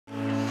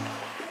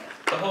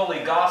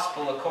Holy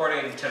Gospel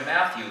according to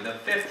Matthew, the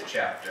 5th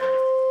chapter.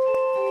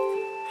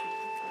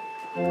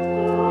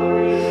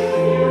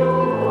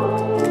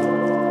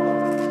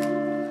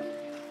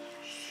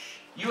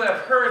 You have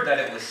heard that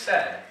it was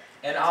said,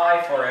 an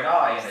eye for an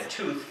eye and a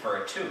tooth for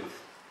a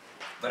tooth.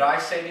 But I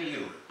say to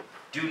you,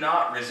 do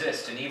not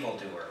resist an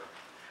evildoer.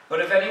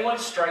 But if anyone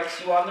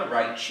strikes you on the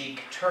right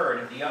cheek,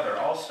 turn the other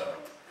also.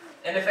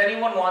 And if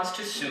anyone wants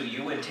to sue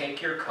you and take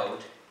your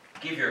coat,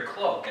 give your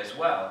cloak as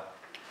well.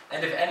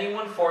 And if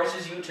anyone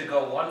forces you to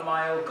go 1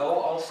 mile, go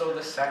also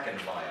the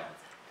 2nd mile.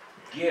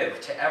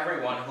 Give to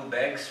everyone who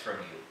begs from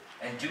you,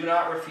 and do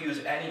not refuse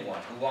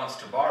anyone who wants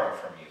to borrow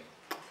from you.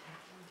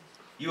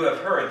 You have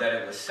heard that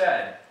it was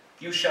said,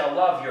 you shall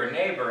love your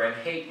neighbor and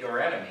hate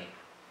your enemy.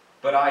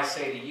 But I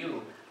say to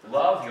you,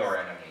 love your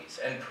enemies,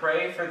 and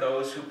pray for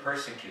those who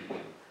persecute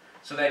you,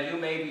 so that you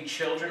may be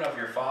children of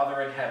your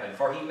Father in heaven.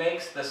 For he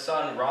makes the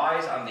sun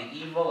rise on the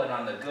evil and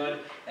on the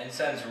good, and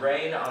sends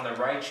rain on the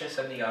righteous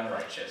and the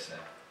unrighteous.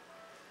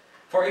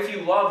 For if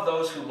you love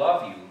those who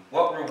love you,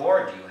 what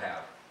reward do you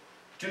have?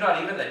 Do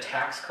not even the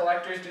tax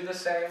collectors do the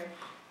same?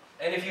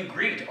 And if you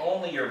greet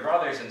only your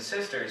brothers and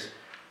sisters,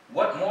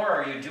 what more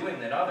are you doing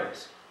than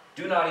others?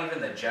 Do not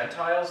even the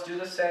Gentiles do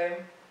the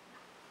same?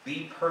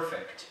 Be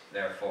perfect,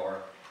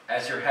 therefore,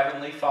 as your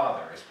heavenly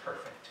Father is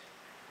perfect.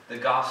 The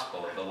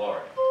Gospel of the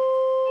Lord.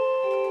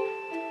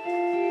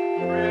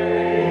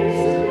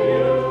 Praise to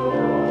you,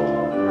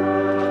 Christ.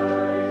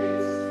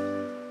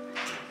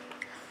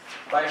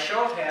 By a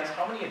show of hands,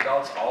 how many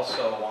adults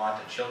also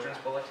want a children's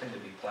bulletin to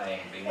be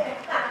playing bingo? I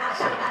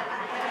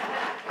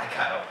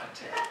kind of want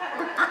to.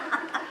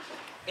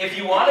 If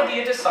you want to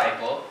be a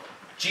disciple,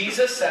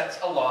 Jesus sets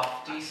a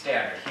lofty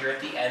standard here at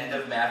the end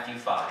of Matthew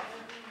 5.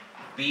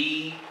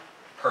 Be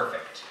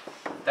perfect.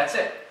 That's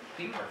it.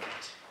 Be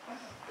perfect.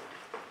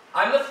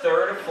 I'm the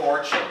third of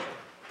 4 children,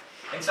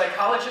 and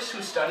psychologists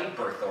who study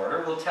birth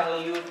order will tell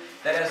you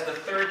that as the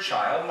third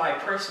child, my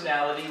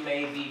personality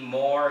may be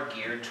more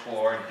geared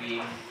toward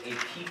being a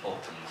people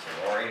pleaser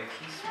or a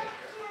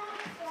peacemaker.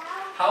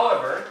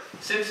 However,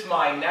 since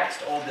my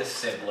next oldest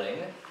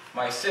sibling,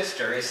 my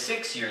sister, is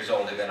 6 years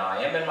older than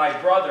I am, and my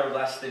brother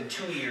less than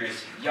 2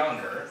 years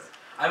younger,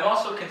 I'm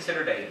also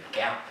considered a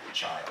gap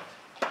child.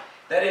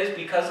 That is,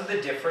 because of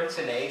the difference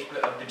in age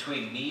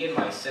between me and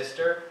my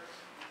sister,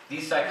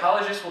 these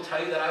psychologists will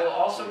tell you that I will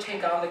also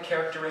take on the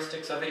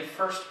characteristics of a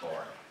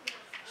firstborn: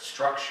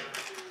 structured,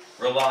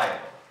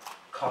 reliable,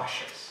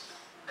 cautious,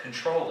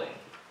 controlling,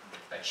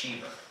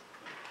 achiever.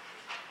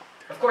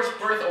 Of course,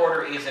 birth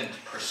order isn't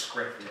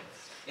prescriptive.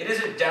 It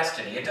isn't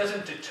destiny. It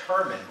doesn't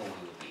determine who we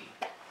will be.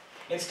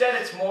 Instead,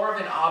 it's more of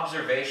an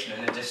observation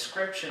and a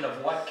description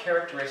of what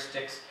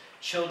characteristics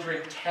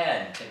children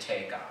tend to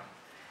take on,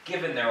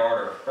 given their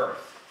order of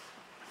birth.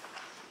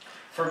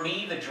 For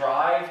me, the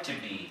drive to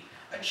be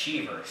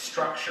achiever,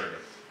 structured,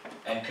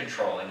 and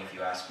controlling, if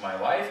you ask my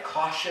wife,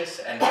 cautious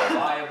and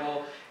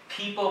reliable,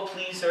 people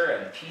pleaser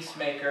and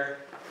peacemaker,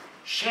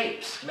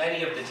 shapes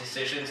many of the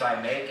decisions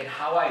I make and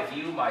how I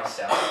view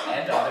myself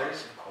and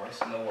others, of course,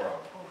 in the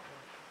world.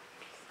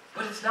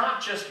 But it's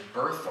not just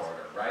birth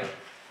order, right?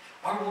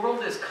 Our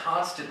world is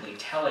constantly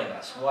telling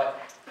us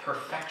what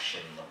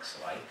perfection looks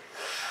like.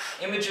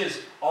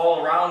 Images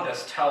all around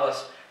us tell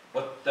us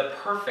what the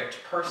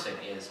perfect person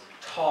is: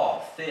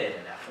 tall, thin,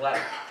 and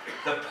athletic.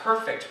 The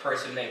perfect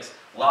person makes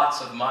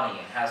lots of money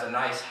and has a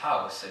nice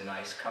house and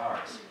nice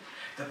cars.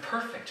 The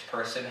perfect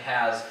person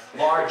has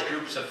large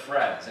groups of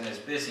friends and is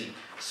busy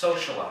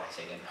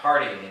socializing and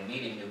partying and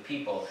meeting new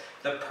people.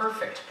 The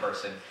perfect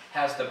person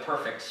has the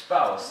perfect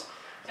spouse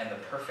and the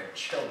perfect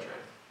children.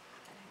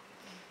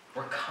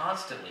 We're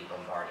constantly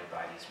bombarded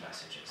by these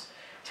messages,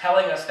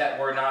 telling us that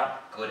we're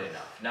not good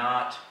enough,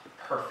 not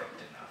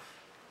perfect enough.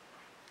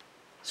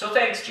 So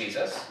thanks,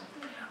 Jesus.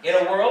 In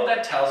a world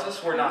that tells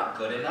us we're not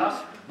good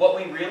enough, what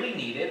we really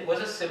needed was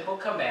a simple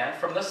command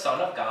from the Son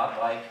of God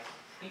like,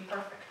 be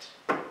perfect.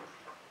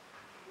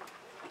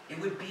 It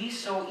would be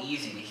so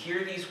easy to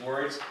hear these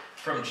words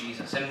from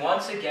Jesus and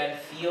once again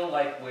feel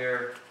like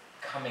we're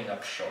coming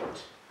up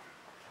short.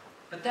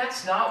 But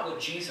that's not what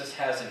Jesus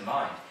has in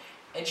mind.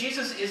 And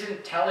Jesus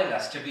isn't telling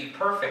us to be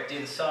perfect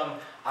in some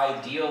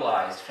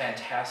idealized,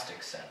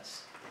 fantastic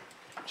sense.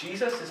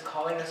 Jesus is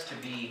calling us to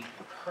be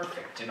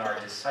perfect in our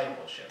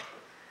discipleship.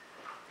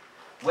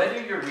 Whether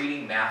you're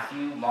reading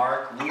Matthew,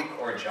 Mark, Luke,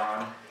 or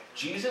John,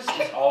 Jesus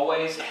is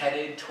always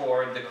headed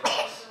toward the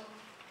cross.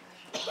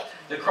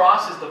 The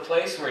cross is the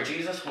place where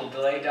Jesus will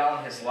lay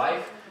down his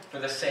life for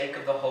the sake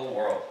of the whole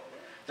world.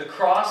 The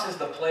cross is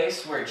the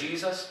place where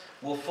Jesus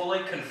will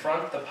fully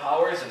confront the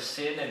powers of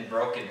sin and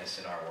brokenness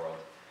in our world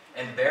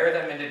and bear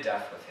them into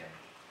death with him.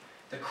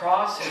 The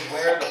cross is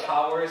where the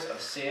powers of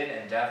sin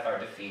and death are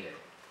defeated.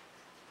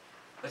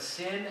 But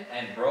sin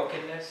and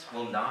brokenness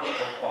will not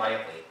go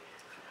quietly.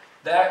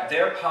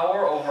 Their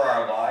power over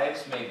our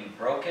lives may be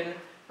broken,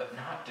 but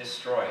not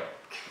destroyed.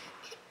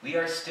 We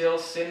are still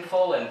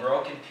sinful and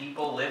broken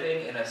people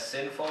living in a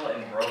sinful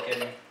and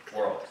broken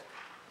world.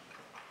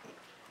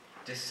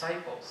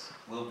 Disciples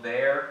will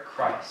bear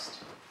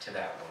Christ to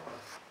that world.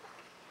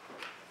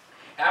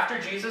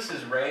 After Jesus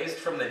is raised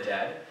from the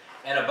dead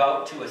and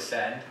about to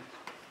ascend,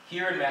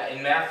 here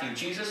in Matthew,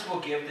 Jesus will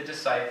give the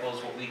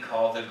disciples what we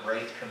call the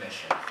Great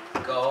Commission.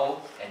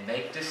 Go and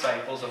make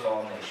disciples of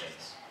all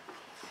nations.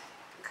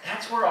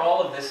 That's where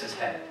all of this is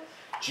headed.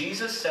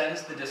 Jesus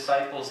sends the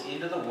disciples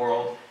into the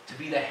world to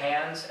be the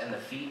hands and the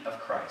feet of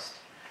Christ,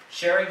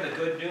 sharing the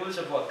good news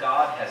of what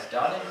God has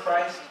done in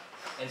Christ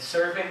and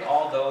serving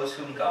all those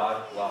whom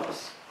God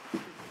loves.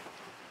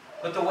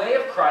 But the way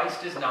of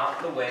Christ is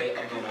not the way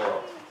of the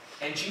world.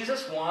 And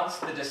Jesus wants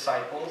the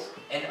disciples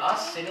and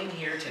us sitting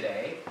here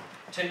today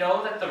to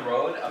know that the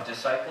road of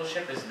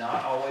discipleship is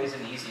not always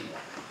an easy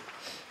one.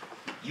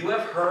 You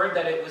have heard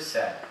that it was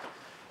said,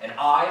 an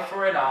eye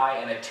for an eye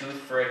and a tooth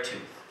for a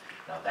tooth.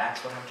 Now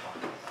that's what I'm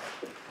talking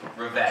about.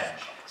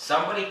 Revenge.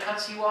 Somebody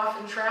cuts you off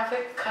in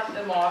traffic, cut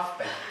them off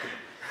back.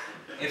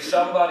 If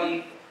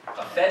somebody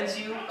offends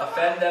you,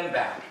 offend them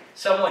back.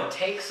 Someone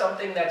takes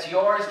something that's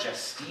yours,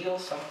 just steal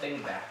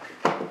something back.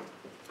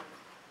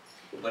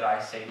 But I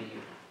say to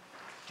you,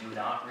 do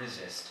not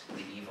resist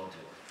the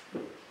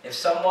evildoer. If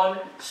someone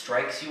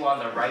strikes you on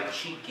the right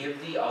cheek,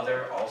 give the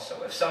other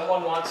also. If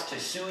someone wants to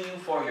sue you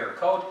for your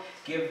coat,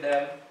 give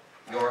them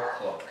your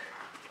cloak.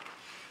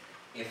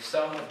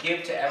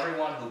 Give to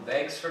everyone who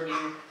begs from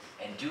you,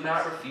 and do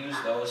not refuse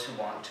those who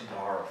want to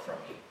borrow from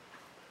you.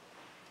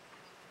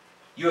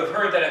 You have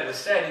heard that it was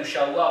said, you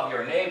shall love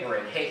your neighbor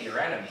and hate your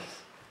enemy.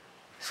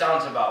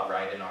 Sounds about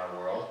right in our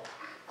world.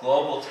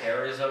 Global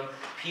terrorism,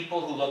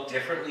 people who look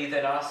differently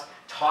than us,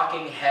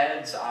 talking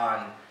heads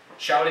on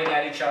shouting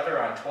at each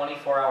other on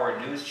 24-hour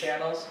news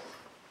channels.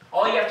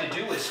 All you have to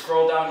do is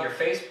scroll down your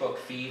Facebook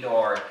feed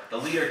or the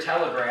Leader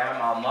Telegram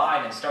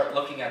online and start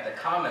looking at the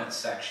comments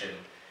section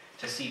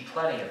to see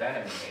plenty of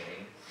enemy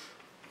hating.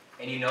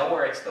 And you know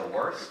where it's the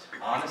worst,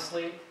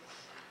 honestly?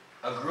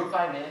 A group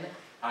I'm in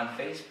on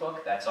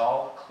Facebook that's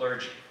all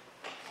clergy.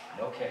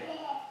 No kidding.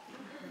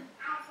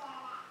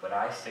 But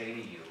I say to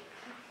you,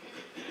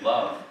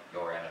 love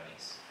your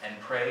enemies and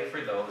pray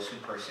for those who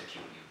persecute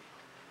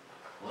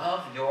you.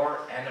 Love your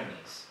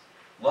enemies.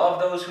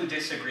 Love those who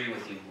disagree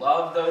with you.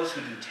 Love those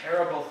who do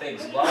terrible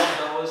things. Love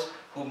those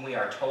whom we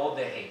are told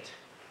to hate.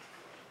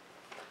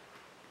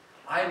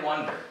 I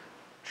wonder,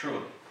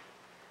 truly,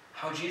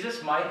 how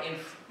Jesus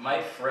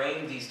might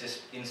frame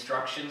these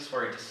instructions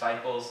for his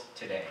disciples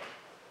today.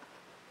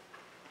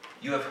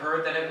 You have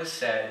heard that it was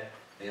said,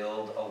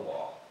 build a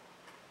wall.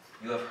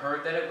 You have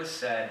heard that it was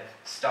said,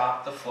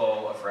 stop the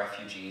flow of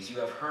refugees. You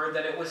have heard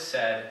that it was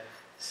said,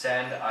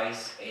 send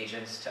ICE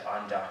agents to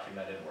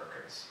undocumented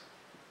workers.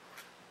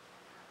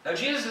 Now,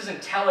 Jesus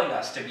isn't telling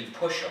us to be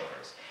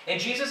pushovers. And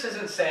Jesus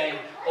isn't saying,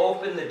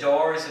 open the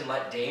doors and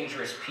let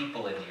dangerous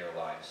people into your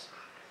lives.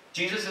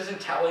 Jesus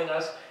isn't telling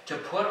us to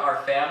put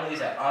our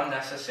families at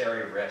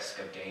unnecessary risk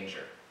of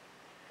danger.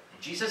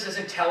 Jesus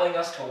isn't telling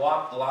us to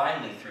walk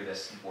blindly through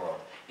this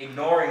world,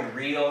 ignoring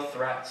real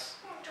threats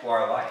to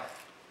our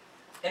life.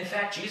 In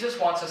fact, Jesus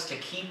wants us to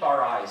keep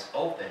our eyes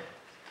open,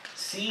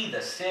 see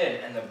the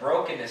sin and the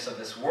brokenness of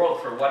this world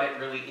for what it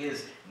really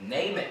is,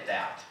 name it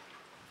that,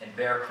 and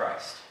bear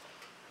Christ.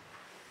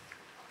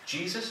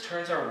 Jesus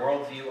turns our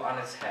worldview on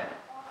its head.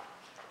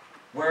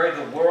 Where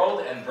the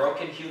world and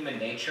broken human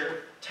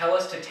nature tell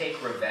us to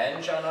take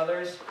revenge on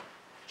others,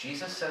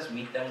 Jesus says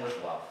meet them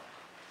with love.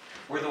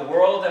 Where the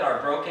world and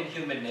our broken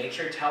human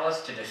nature tell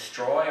us to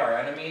destroy our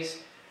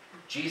enemies,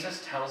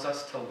 Jesus tells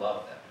us to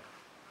love them.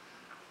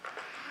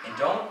 And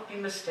don't be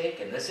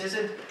mistaken, this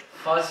isn't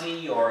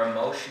fuzzy or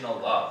emotional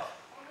love.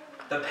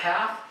 The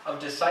path of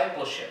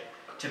discipleship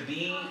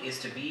is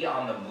to be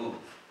on the move.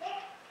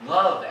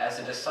 Love as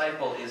a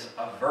disciple is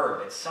a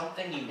verb. It's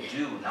something you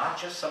do, not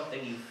just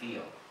something you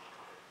feel.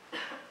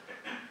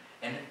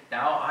 And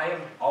now I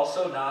am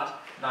also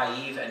not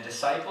naive, and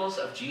disciples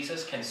of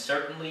Jesus can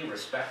certainly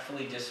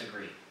respectfully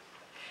disagree.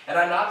 And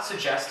I'm not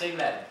suggesting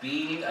that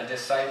being a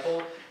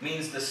disciple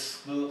means the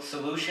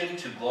solution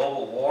to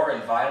global war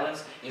and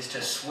violence is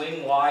to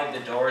swing wide the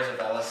doors of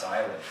Ellis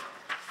Island.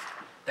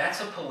 That's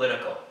a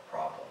political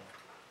problem.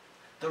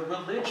 The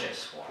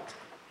religious one.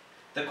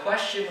 The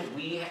question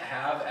we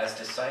have as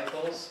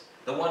disciples,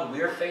 the one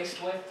we're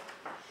faced with,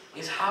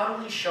 is how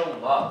do we show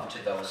love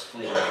to those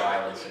fleeing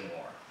violence and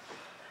war?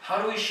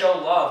 How do we show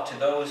love to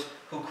those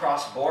who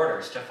cross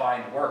borders to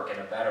find work and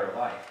a better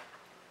life?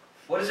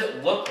 What does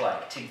it look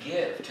like to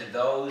give to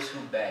those who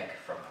beg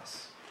from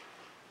us?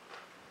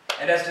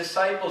 And as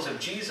disciples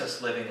of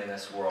Jesus living in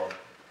this world,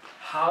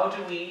 how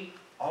do we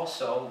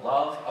also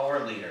love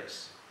our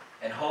leaders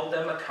and hold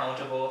them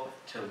accountable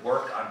to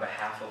work on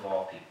behalf of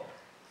all people?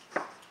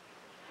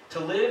 To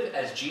live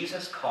as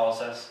Jesus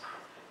calls us,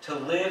 to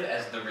live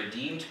as the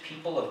redeemed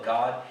people of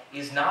God,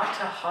 is not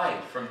to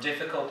hide from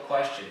difficult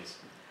questions,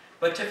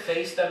 but to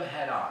face them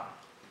head on.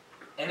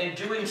 And in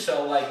doing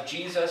so, like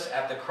Jesus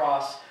at the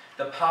cross,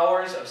 the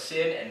powers of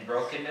sin and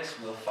brokenness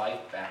will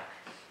fight back.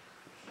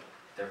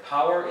 Their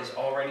power is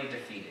already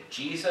defeated.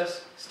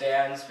 Jesus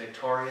stands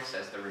victorious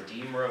as the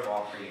Redeemer of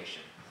all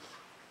creation.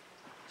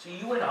 So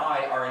you and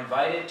I are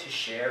invited to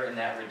share in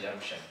that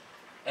redemption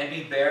and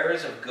be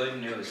bearers of good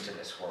news to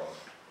this world.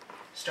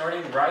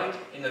 starting right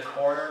in the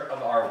corner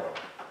of our world,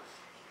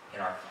 in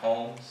our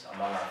homes,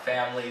 among our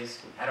families,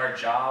 at our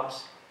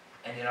jobs,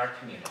 and in our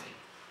community.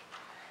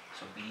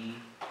 So be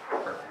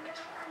perfect.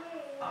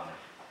 Amen.